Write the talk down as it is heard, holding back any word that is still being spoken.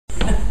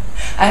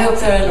I hope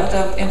there are a lot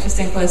of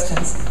interesting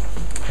questions.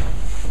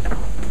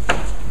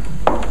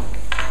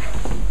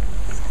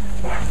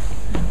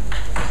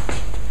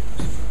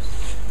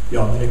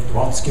 Jan-Erik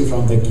Watzke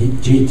from the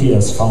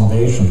GTS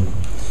Foundation.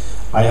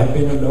 I have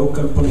been a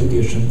local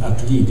politician at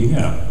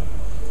Lidingö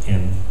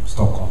in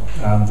Stockholm,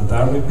 and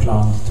there we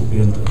planned to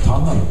build a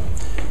tunnel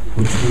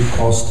which will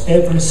cost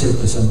every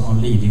citizen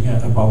on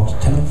Lidingö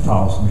about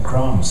 10,000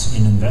 crowns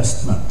in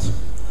investment,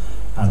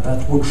 and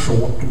that would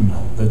shorten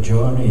the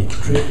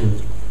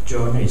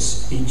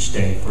journeys each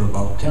day for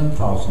about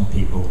 10,000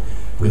 people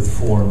with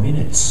 4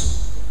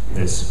 minutes.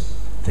 This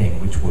thing,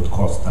 which would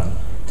cost them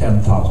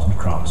 10,000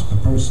 crowns per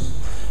person.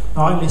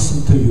 Now I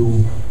listen to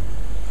you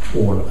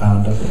all,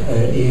 and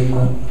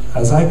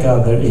as I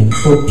gather, in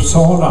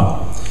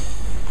Uppsala,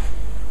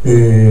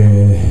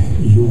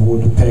 you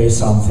would pay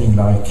something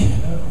like,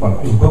 well,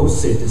 in both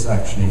cities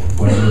actually,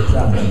 where you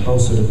planned, in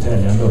both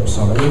Södertälje and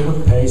Uppsala, you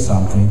would pay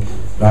something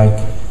like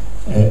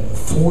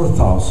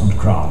 4,000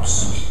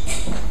 crowns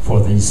for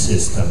these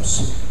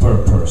systems per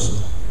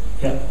person,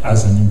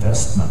 as an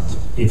investment,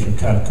 if you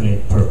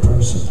calculate per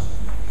person.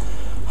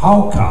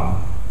 How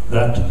come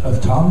that a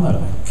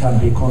tunnel can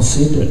be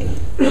considered?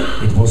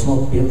 It was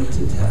not built,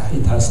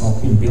 it has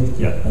not been built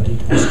yet, but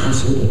it was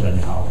considered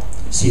anyhow,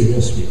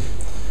 seriously,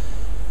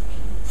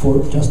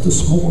 for just a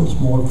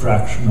small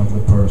fraction of the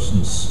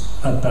persons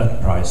at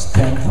that price,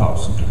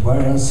 10,000,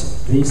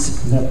 whereas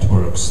these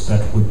networks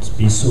that would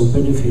be so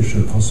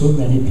beneficial for so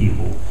many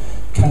people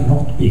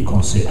cannot be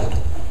considered,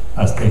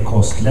 as they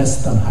cost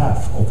less than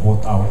half of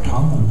what our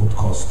tunnel would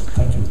cost.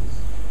 Thank you.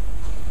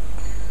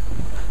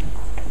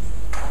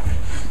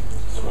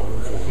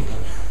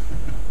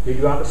 Did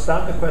you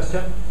understand the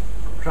question?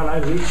 Shall I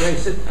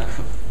rephrase it?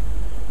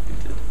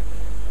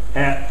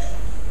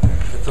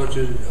 I thought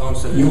you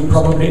answered. You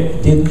probably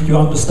didn't. You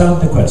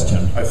understand the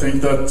question? I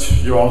think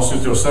that you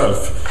answered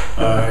yourself.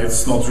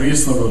 It's not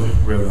reasonable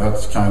with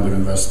that kind of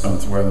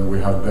investment when we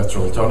have better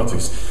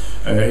alternatives.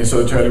 In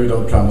Södertälje we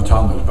don't plan a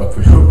tunnel, but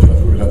we hope that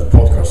we will have a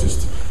podcast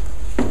system.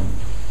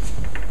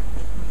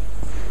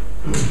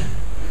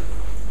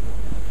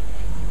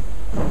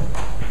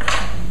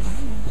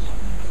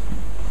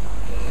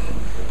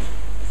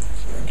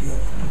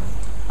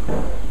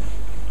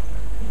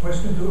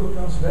 Question to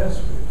Upplands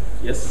Väsby.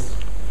 Yes.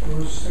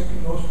 Your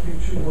second last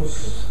picture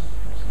was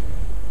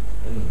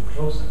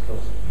closer.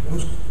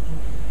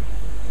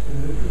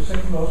 The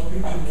second last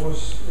picture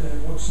was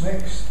what's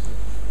next,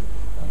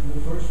 and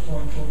the first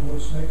point on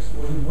what's next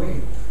was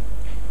wait.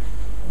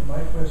 And my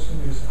question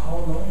is, how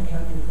long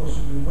can you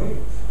possibly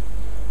wait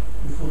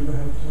before you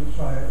have to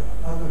try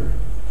other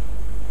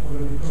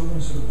already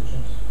proven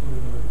solutions for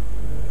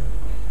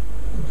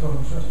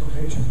internal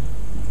transportation?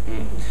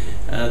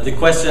 The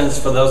questions,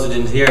 for those who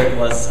didn't hear it,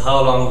 was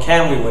how long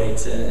can we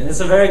wait? And it's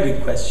a very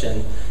good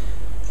question.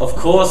 Of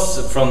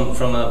course,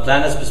 from a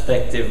planner's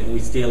perspective, we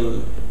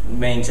still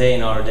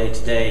maintain our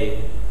day-to-day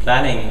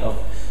planning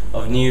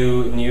of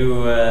new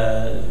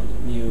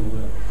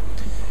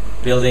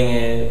building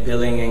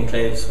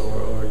enclaves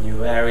or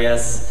new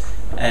areas,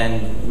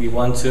 and we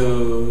want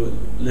to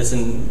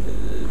listen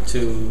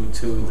to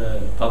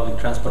the Public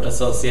Transport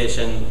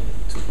Association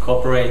to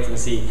cooperate and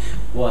see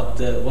what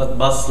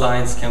bus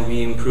lines can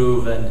we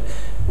improve, and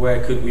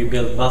where could we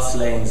build bus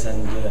lanes,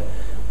 and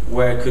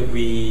where could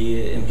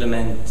we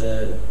implement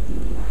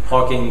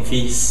parking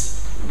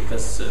fees,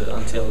 because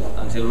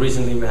until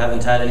recently we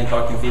haven't had any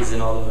parking fees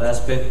in all of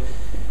Väsby.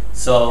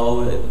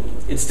 So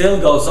it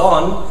still goes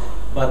on,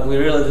 but we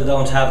really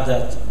don't have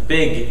that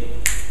big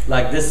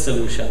like this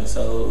solution.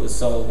 So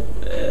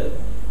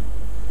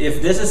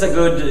if this is a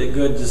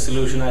good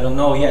solution, I don't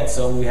know yet,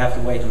 so we have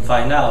to wait and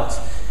find out.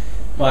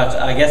 But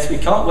I guess we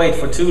can't wait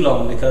for too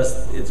long,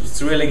 because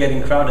it's really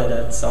getting crowded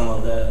at some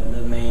of the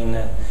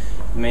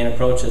main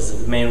approaches,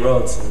 the main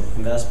roads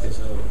in Väsby.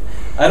 So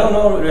I don't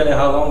know really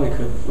how long we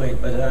could wait,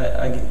 but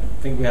I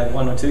think we have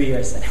 1 or 2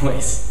 years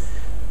anyways.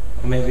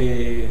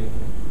 Maybe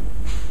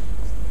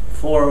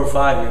 4 or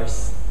 5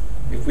 years.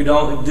 If we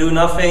don't do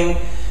nothing,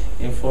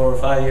 in 4 or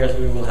 5 years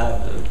we will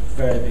have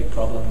very big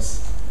problems.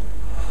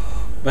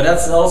 But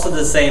that's also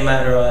the same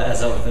matter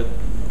as of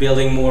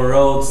building more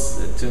roads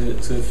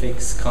to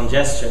fix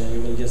congestion. We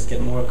will just get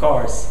more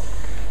cars.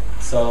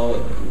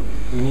 So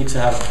we need to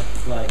have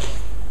like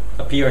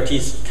a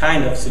PRT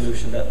kind of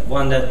solution, that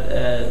one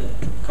that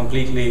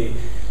completely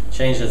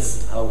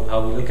changes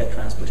how we look at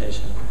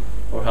transportation,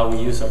 or how we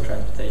use our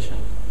transportation.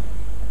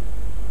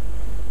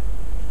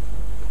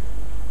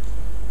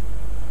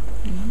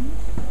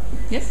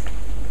 Yes?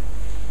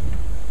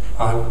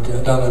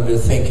 I've done a bit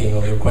of thinking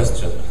of your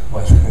question.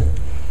 Well,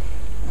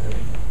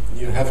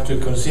 you have to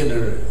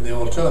consider the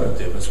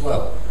alternative as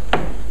well.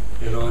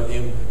 You know,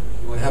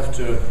 we have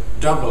to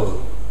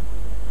double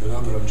the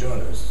number of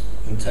journeys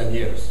in 10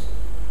 years.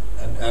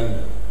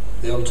 And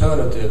the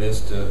alternative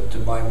is to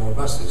buy more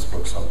buses, for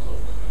example,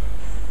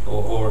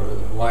 or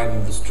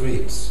widen the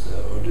streets,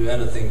 or do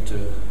anything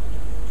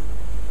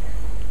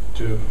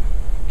to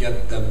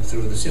get them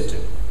through the city.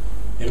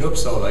 In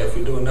Uppsala, if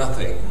we do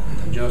nothing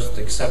and just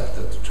accept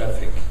that the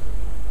traffic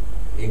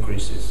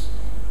increases,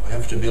 you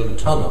have to build a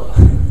tunnel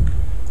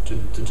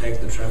to take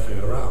the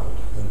traffic around,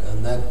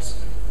 and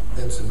that's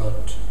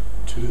about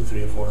 200,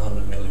 300,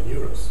 400 million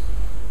euros.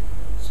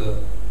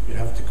 So you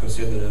have to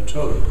consider the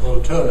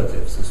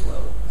alternatives as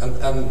well.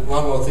 And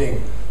one more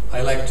thing,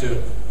 I like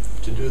to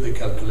do the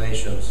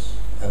calculations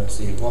and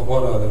see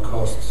what are the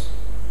costs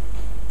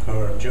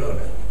per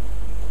journey,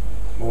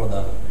 more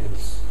than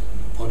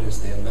what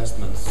is the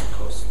investments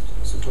cost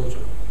as a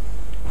total.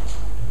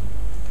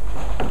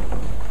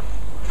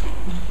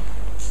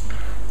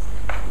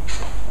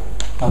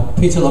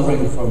 Peter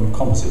Lovering from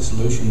Composite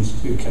Solutions,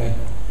 UK.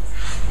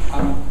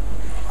 I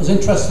was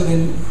interested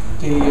in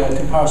the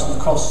comparison of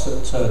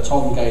costs that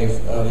Tom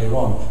gave earlier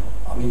on.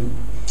 I mean,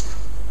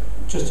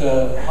 just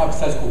a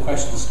hypothetical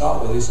question to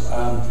start with is,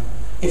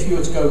 if you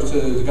were to go to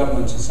the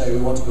government and say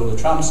we want to build a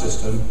tram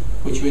system,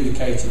 which you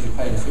indicated you're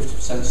paying a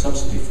 50%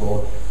 subsidy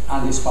for,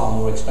 and it's far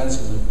more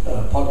expensive than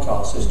a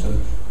podcast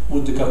system,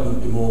 would the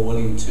government be more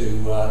willing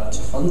to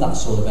fund that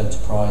sort of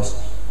enterprise?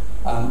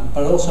 But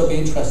I'd also be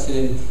interested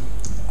in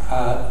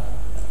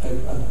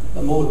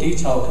a more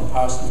detailed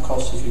comparison of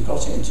costs, if you've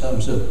got it, in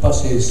terms of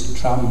buses,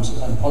 trams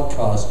and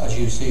podcars as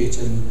you see it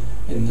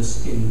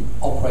in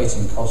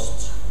operating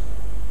costs.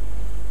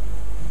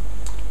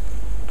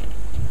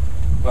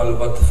 Well,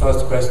 but the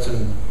first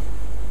question,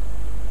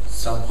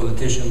 some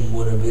politician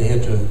wouldn't be here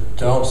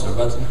to answer,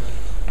 but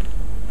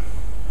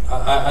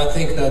I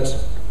think that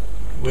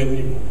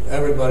when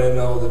everybody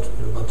knows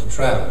about the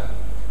tram,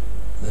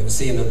 they've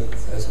seen it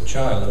as a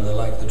child and they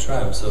like the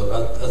tram, so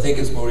I think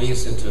it's more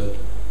easy to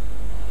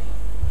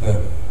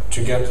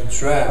get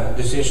the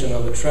decision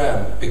of a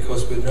tram,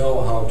 because we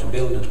know how to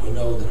build it, we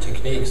know the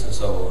techniques and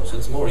so on, so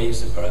it's more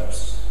easy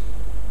perhaps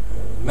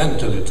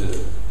mentally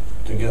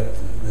to get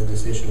the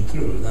decision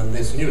through than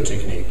this new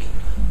technique.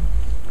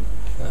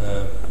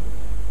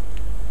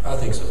 I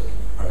think so,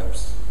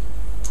 perhaps.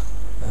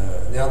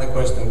 The other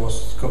question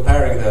was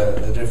comparing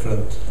the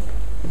different...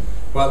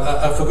 Well,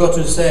 I forgot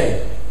to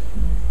say,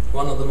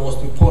 one of the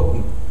most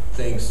important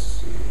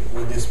things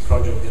with this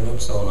project in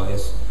Uppsala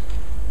is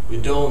we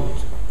don't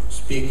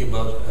speak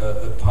about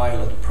a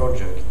pilot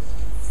project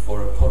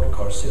for a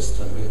podcast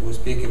system. We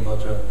speak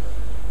about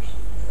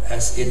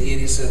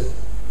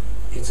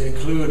it's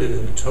included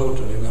in the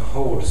total, in the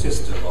whole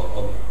system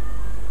of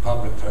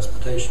public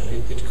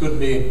transportation. It could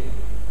be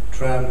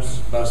trams,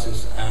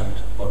 buses and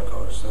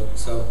podcars.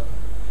 So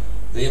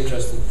the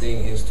interesting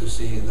thing is to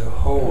see the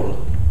whole.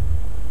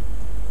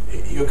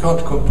 You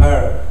can't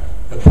compare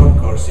a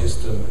podcast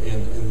system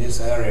in this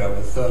area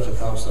with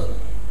 30,000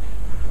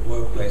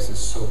 workplaces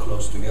so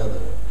close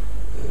together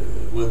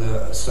with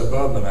a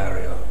suburban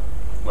area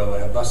where we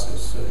have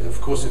buses.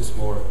 Of course it's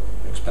more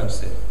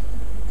expensive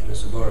in a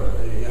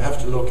suburban. You have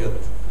to look at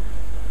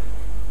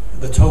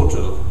the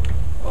total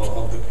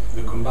of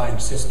the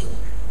combined system.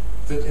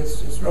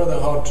 It's rather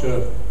hard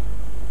to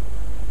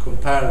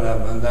compare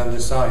them and then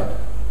decide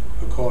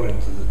according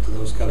to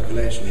those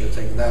calculations. You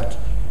take that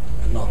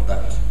and not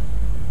that.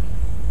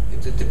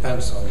 It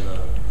depends on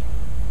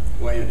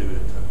where you do it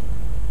and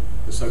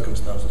the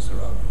circumstances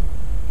around.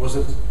 Was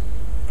it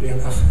clear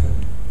enough?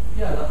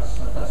 Yeah,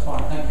 that's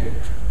fine, thank you.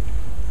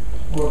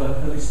 More of a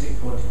holistic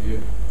point of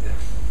view. Yeah.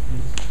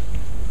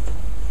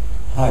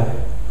 Hi,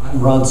 I'm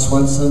Ron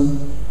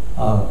Swenson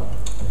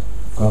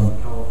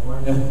from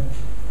California,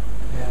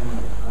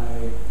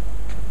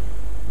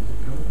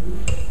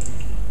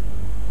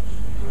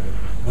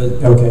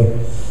 and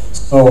okay.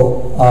 So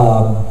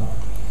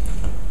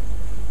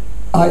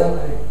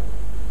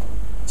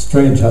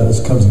strange how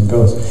this comes and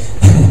goes.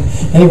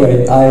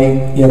 Anyway, I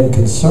am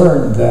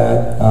concerned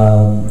that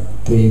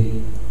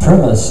the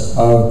premise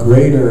of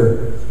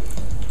greater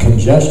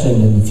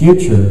congestion in the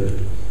future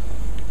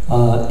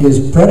is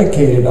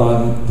predicated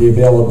on the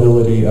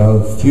availability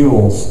of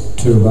fuels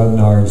to run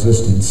our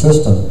existing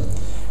system.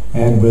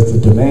 And with the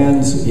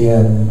demands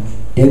in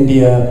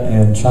India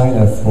and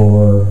China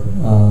for,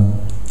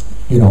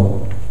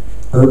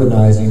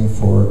 urbanizing,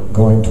 for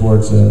going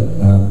towards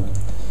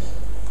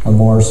a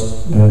more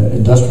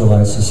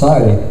industrialized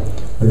society,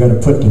 we're going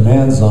to put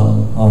demands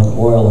on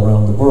oil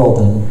around the world,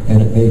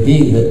 and it may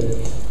be that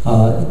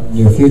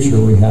near future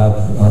we have.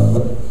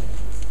 And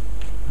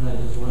I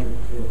just wondered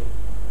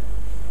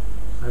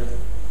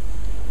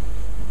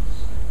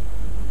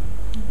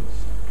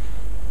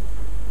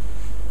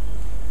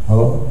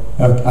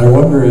I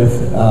wonder if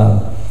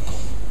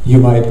you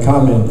might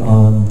comment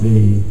on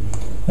the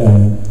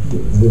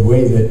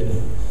way that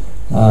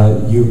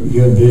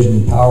you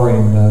envision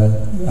powering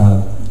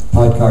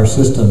podcar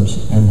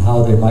systems and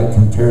how they might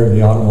compare to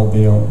the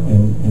automobile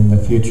in the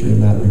future in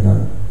that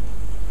regard.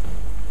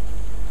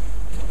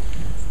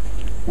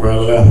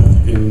 Well,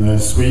 in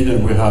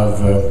Sweden we have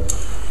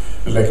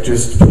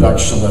electricity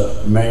production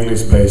that mainly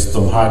is based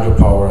on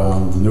hydropower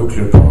and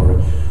nuclear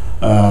power.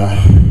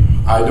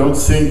 I don't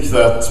think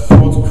that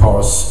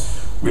podcars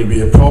will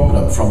be a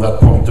problem from that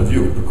point of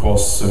view,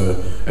 because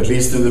at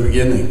least in the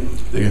beginning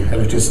the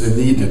electricity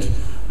needed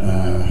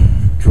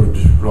could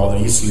rather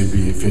easily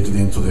be fitted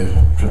into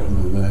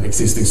the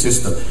existing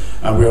system.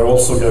 And we are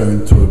also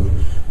going to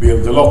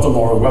build a lot of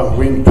more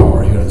wind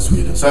power here in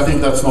Sweden. So I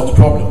think that's not a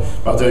problem.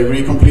 But I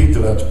agree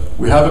completely that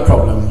we have a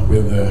problem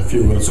with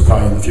fuel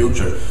supply in the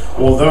future.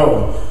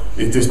 Although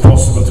it is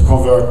possible to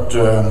convert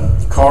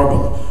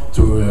carbon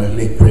to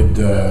liquid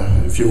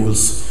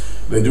fuels.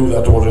 They do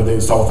that already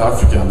in South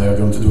Africa, and they are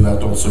going to do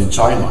that also in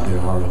China. They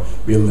are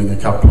building a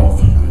couple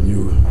of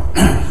new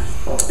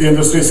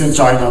industries in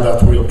China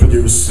that will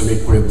produce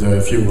liquid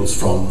fuels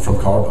from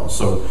carbon.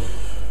 So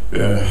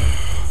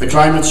the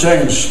climate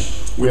change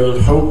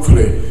will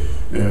hopefully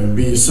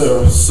be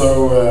so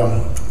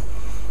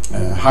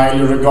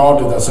highly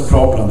regarded as a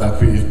problem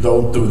that we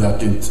don't do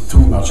that in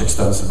too much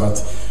extensive.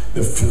 But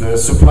the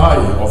supply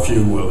of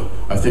fuel,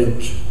 I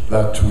think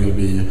that will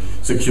be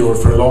secured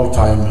for a long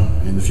time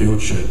in the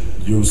future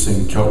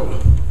using coal.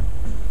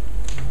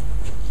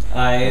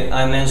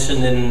 I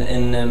mentioned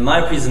in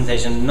my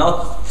presentation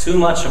not too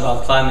much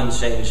about climate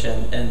change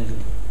and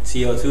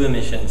CO2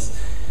 emissions,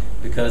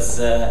 because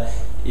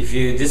if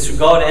you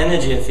disregard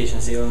energy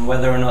efficiency and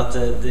whether or not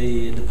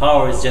the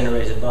power is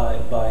generated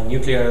by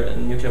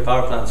nuclear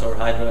power plants or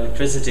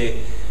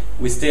hydroelectricity,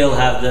 we still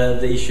have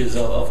the issues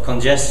of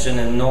congestion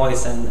and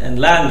noise and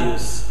land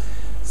use.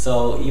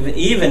 So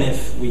even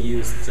if we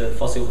used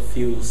fossil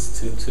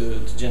fuels to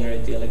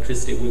generate the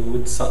electricity, we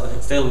would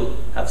still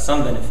have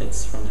some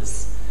benefits from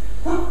this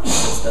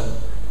system.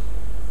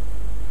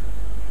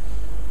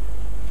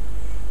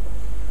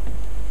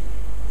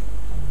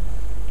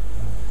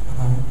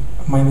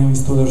 My name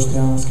is Todor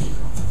Stoyanovsky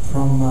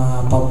from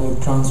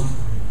public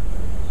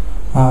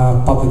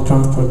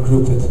transport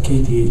group at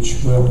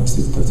KTH, Royal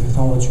Institute of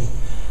Technology.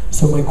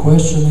 So my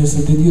question is,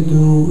 did you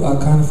do a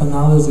kind of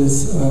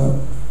analysis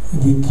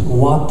with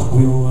what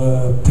will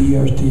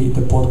PRT,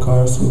 the pod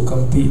cars, will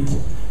compete?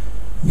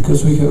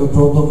 Because we have a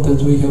problem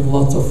that we have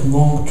lots of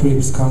long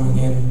trips coming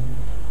in,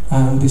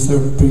 and these are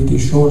pretty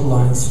short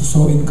lines.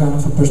 So in kind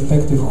of a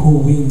perspective, who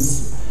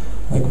wins?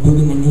 Like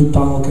building a new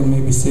tunnel can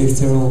maybe save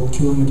several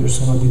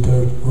kilometers on a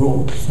deterred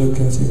road, so it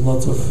can save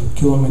lots of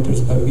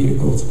kilometers by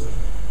vehicles.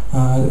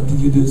 Did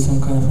you do some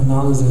kind of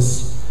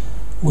analysis?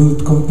 Will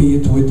it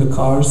compete with the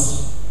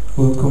cars?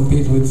 Will it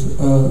compete with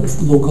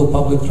local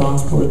public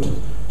transport?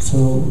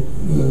 So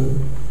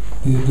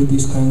did you do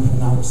this kind of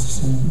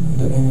analysis in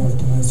any of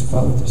the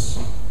municipalities?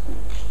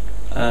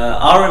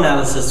 Our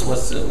analysis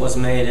was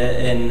made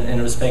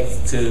in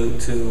respect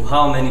to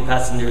how many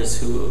passengers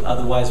who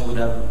otherwise would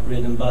have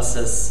ridden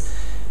buses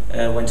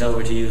went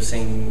over to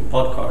using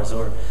pod cars,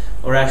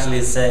 or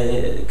actually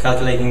say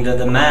calculating the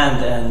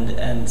demand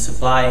and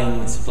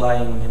supplying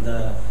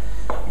the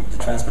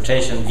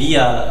transportation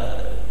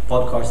via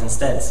pod cars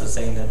instead. So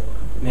saying that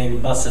maybe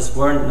buses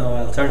weren't no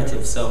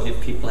alternative. So if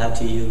people had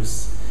to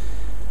use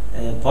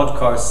pod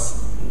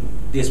cars,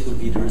 this would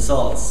be the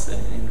results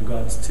in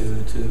regards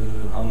to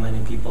how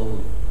many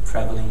people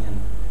traveling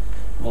and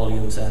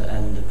volumes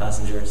and the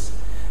passengers.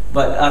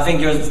 But I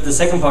think the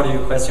second part of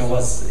your question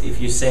was if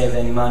you save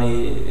any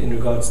money in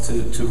regards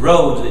to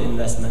road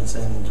investments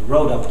and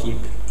road upkeep.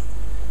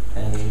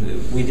 And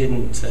we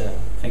didn't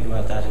think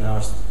about that in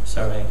our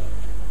survey.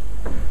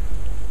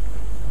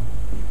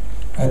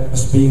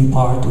 As being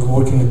part of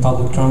working with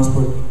public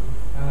transport,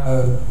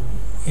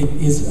 it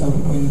is,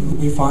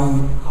 we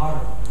find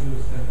Car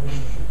use and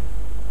ownership.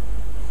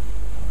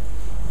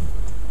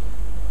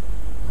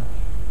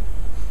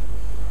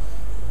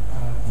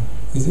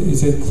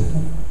 Is it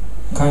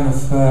kind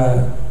of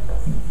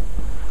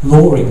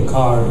lowering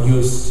car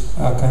use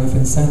a kind of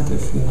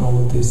incentive in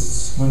all of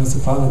these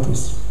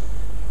municipalities?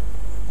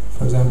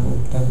 For example,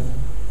 then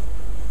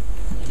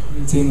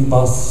using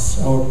bus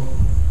or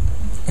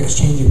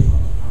exchanging.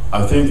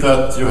 I think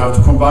that you have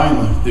to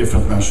combine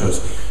different measures.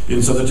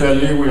 In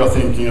Södertälje, we are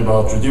thinking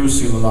about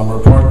reducing the number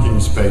of parking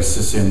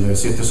spaces in the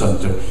city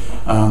center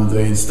and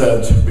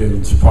instead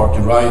build park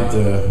and ride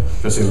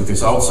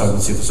facilities outside the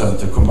city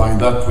center, combine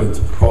that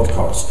with pod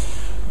cars.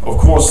 Of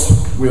course,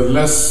 with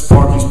less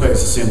parking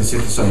spaces in the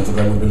city center,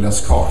 there will be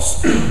less cars.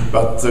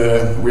 But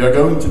we are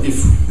going to,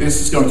 if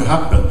this is going to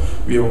happen,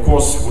 we of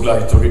course would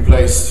like to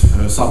replace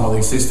some of the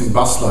existing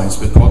bus lines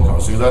with pod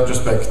cars. In that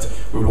respect,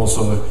 we will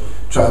also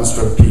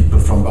transfer people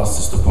from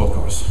buses to pod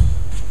cars.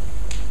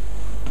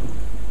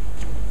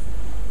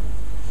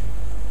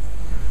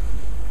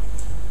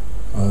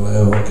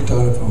 Åke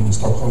Törre from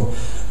Stockholm.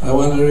 I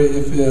wonder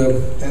if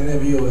any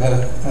of you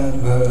have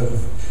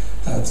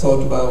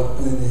thought about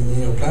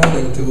in your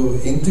planning to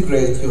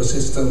integrate your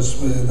systems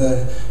with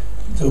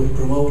to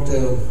promote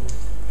a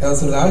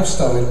healthy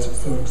lifestyle,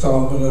 for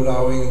example,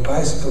 allowing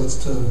bicycles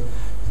to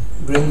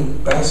bring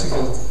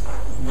bicycles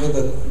with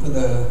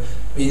the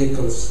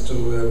vehicles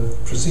to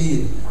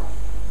proceed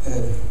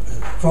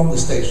from the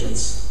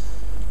stations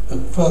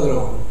further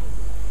on.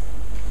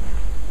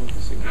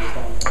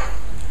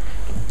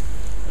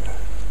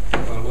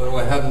 Well,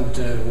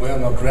 we are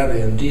not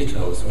ready in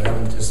details. We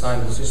haven't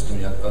designed the system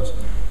yet, but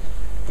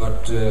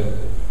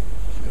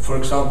for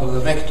example,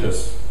 the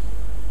vectors,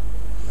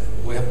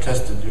 we have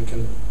tested. You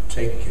can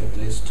take at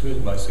least 2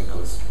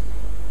 bicycles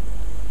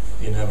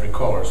in every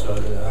car. So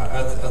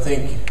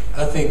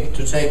I think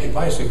to take a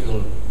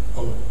bicycle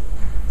on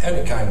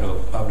any kind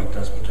of public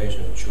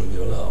transportation should be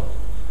allowed.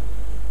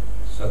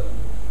 So,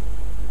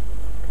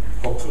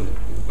 hopefully.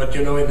 But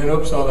you know, in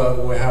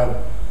Uppsala we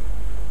have,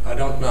 I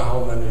don't know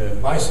how many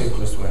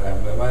bicyclists we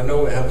have, but I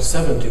know we have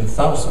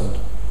 17,000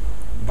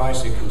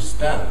 bicycle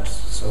stands.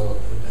 So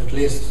at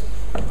least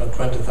about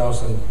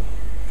 20,000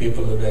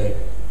 people a day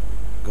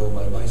go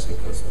by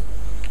bicycles. So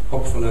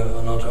hopefully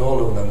not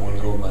all of them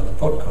will go by the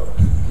podcar,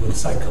 will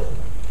cycle.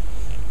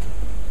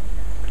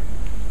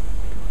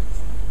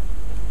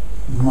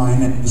 My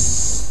name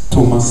is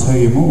Thomas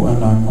Höjemo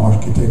and I'm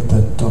architect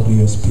at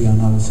WSP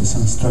Analysis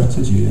and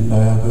Strategy, and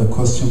I have a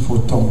question for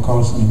Tom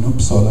Carlson in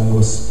Uppsala. I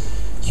was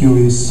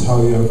curious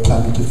how you are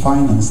planning to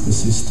finance the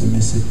system.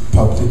 Is it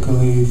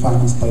publicly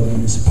financed by the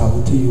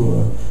municipality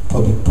or a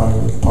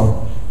public-private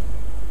partner?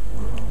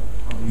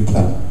 How do you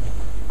plan?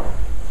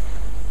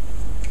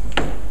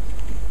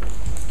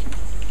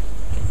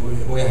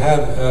 We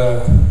have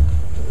a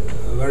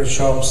very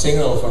sharp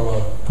signal from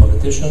our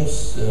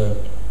politicians.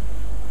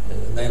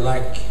 They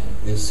like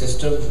this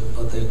system,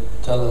 but they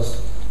tell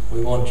us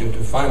we want you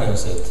to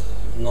finance it,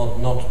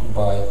 not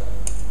by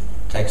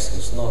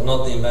taxes,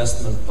 not the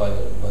investment by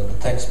the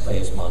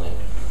taxpayers' money,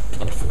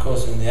 but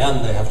because in the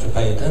end they have to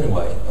pay it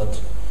anyway.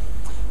 But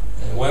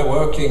we're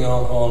working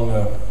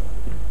on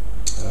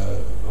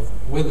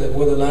with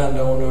the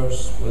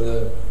landowners, with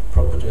the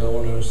property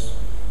owners,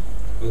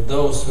 with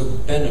those who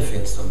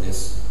benefits from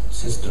this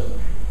system.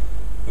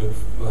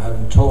 We're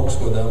having talks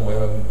with them.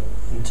 We're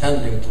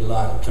intending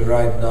to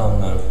write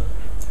down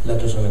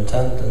letters of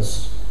intent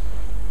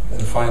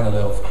and finally,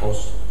 of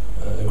course,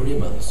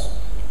 agreements.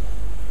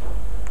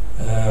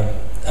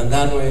 And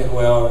then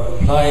we are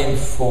applying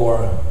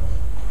for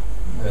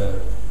a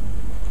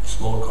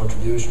small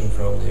contribution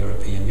from the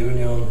European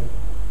Union,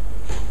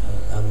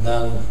 and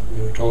then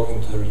we're talking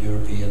to the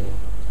European,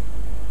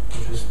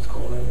 what is it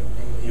called?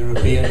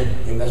 European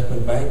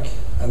Investment Bank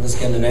and the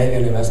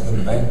Scandinavian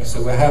Investment Bank.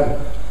 So we have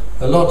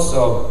a lots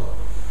of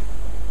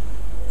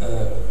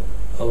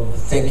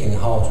thinking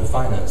how to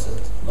finance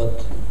it.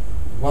 But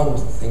one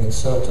thing is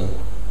certain,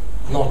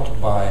 not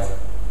by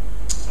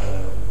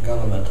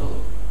governmental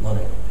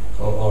money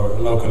or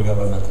local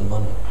governmental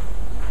money.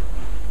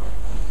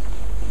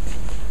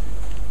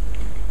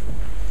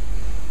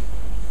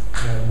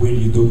 Will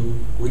you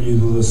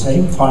do the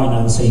same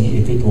financing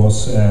if it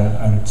was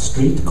a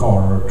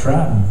streetcar or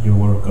tram you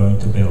were going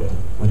to build?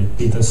 Would it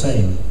be the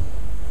same?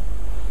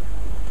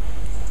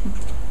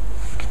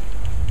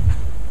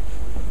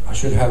 I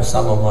should have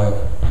some of my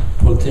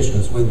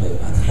politicians with me.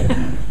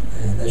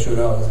 They should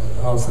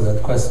answer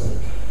that question.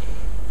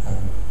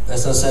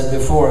 As I said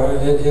before,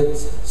 it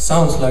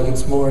sounds like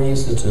it's more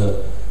easy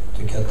to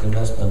get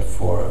investment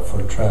for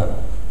a tram,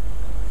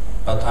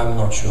 but I'm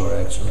not sure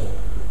actually.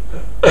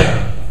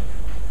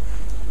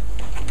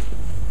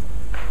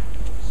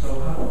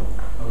 Hello?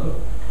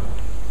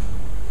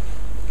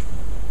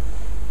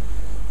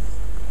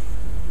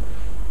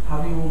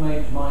 Have you all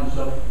made your minds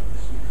up?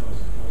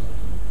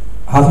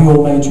 Have you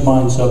all made your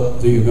minds up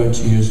that you're going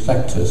to use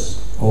vectors,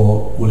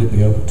 or will it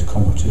be open to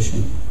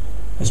competition,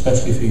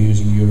 especially if you're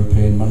using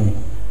European money?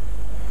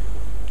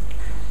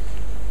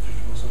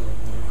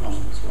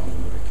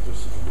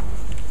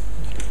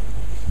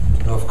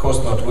 No, of course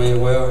not.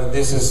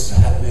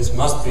 This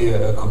must be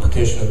a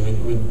competition.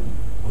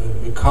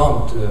 We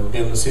can't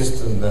build a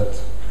system that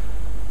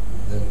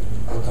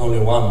only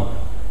one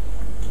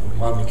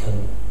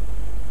can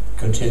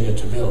continue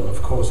to build.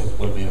 Of course, it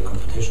will be a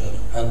competition.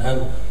 And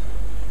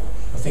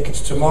I think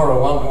it's tomorrow.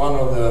 One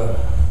of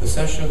the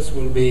sessions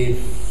will be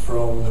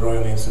from the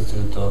Royal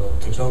Institute of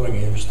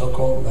Technology in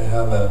Stockholm. They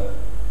have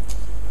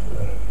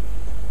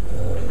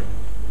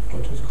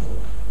what is it called?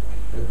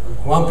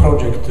 One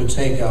project to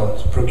take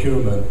out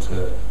procurement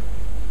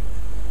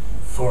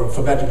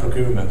for better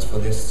procurement for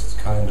this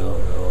kind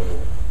of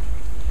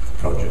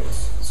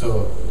projects.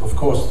 So of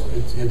course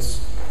it's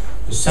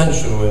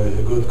essential with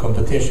a good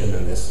competition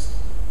in this.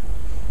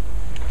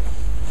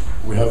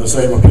 We have the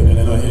same opinion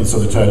in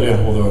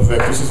Södertälje, although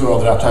vectors is a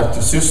rather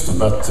attractive system,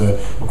 but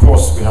of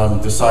course we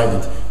haven't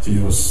decided to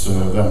use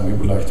them. We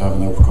would like to have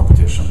an open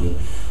competition with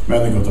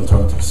many good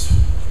alternatives.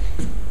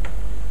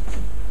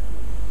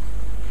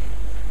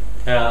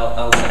 Yeah,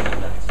 I'll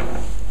second that.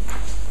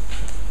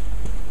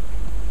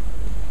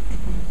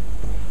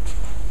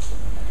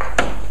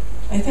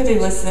 I thought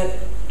it was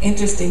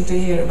interesting to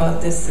hear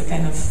about this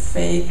kind of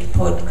fake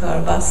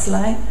podcar bus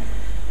line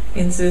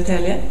in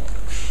Södertälje.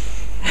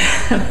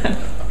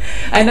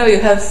 I know you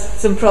have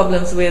some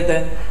problems with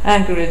the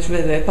anchorage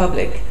with the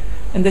public,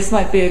 and this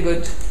might be a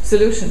good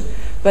solution.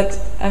 But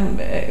I'm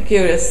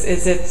curious,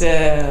 is it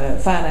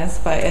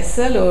financed by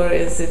SL or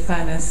is it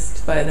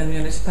financed by the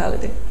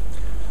municipality?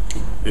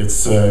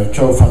 It's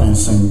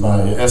co-financing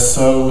by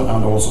SL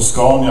and also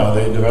Scania.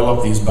 They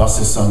develop these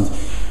buses,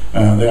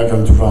 and they are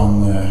going to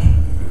run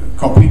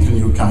completely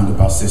new kind of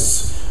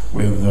buses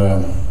with,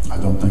 I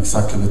don't know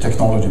exactly the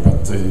technology,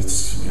 but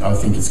I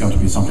think it's going to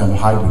be some kind of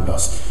hybrid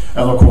bus.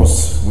 And of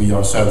course, we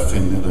ourselves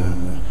in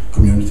the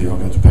community are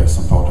going to pay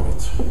some part of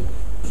it.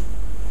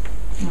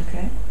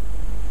 Okay.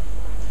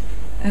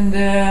 And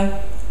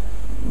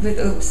with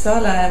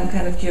Uppsala, I'm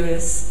kind of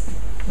curious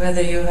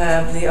whether you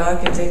have the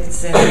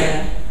architects in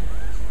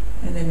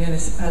the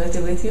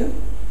municipality with you.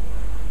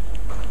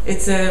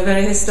 It's a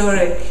very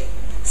historic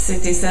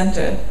city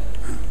center.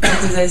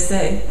 What do they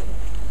say?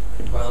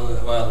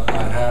 Well,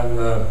 I have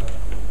the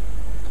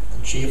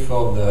chief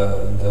of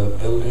the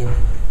building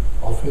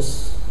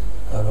office.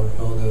 I don't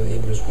know the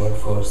English word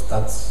for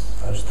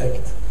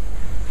stadsarchitekt.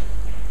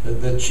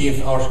 The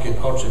chief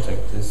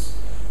architect is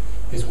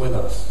with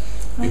us,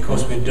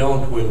 because we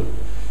will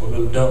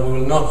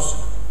not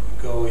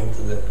go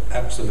into the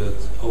absolute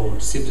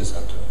old city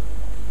center.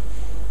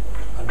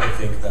 I don't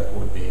think that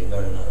would be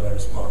very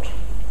smart.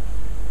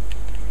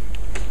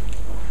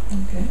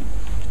 Okay.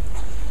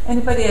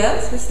 Anybody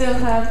else? We still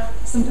have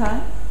some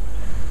time.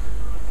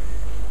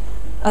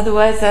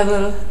 Otherwise, I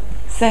will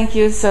thank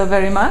you so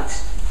very much.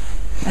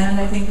 And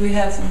I think we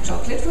have some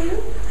chocolate for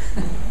you.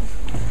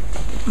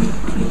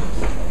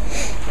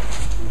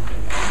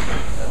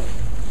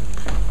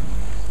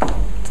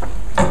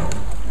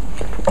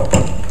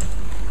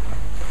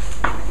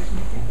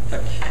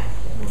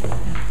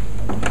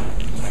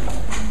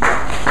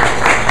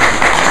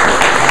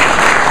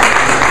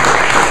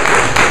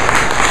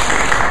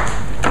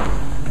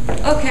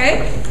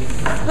 Okay.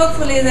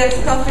 Hopefully there's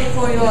coffee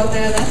for you all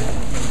there then.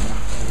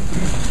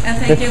 And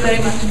thank you very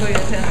much for your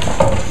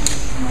attention.